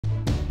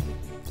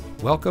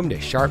Welcome to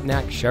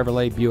Sharpnack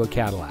Chevrolet Buick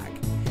Cadillac.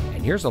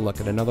 And here's a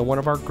look at another one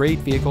of our great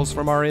vehicles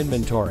from our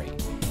inventory.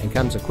 And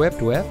comes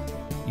equipped with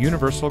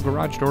universal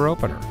garage door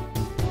opener,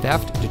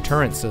 theft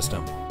deterrent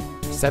system,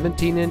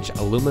 17-inch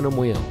aluminum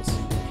wheels,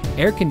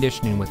 air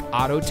conditioning with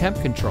auto temp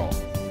control,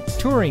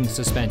 touring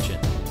suspension,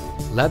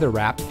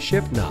 leather-wrapped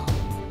shift knob,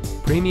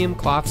 premium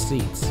cloth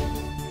seats,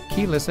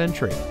 keyless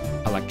entry,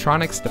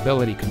 electronic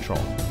stability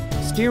control,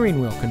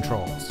 steering wheel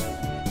controls,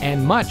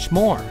 and much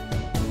more.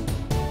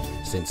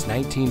 Since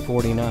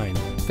 1949,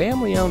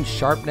 family-owned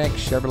Sharpnack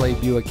Chevrolet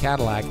Buick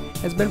Cadillac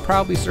has been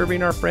proudly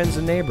serving our friends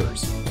and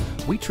neighbors.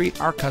 We treat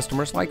our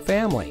customers like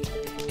family,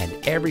 and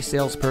every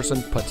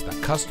salesperson puts the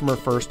customer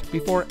first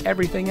before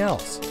everything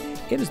else.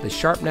 It is the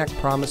Sharpnack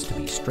promise to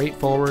be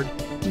straightforward,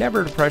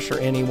 never to pressure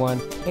anyone,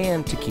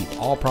 and to keep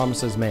all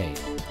promises made.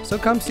 So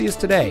come see us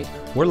today.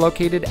 We're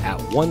located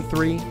at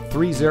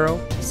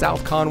 1330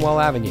 South Conwell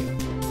Avenue.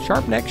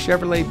 Sharpnack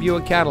Chevrolet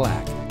Buick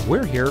Cadillac.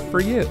 We're here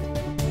for you.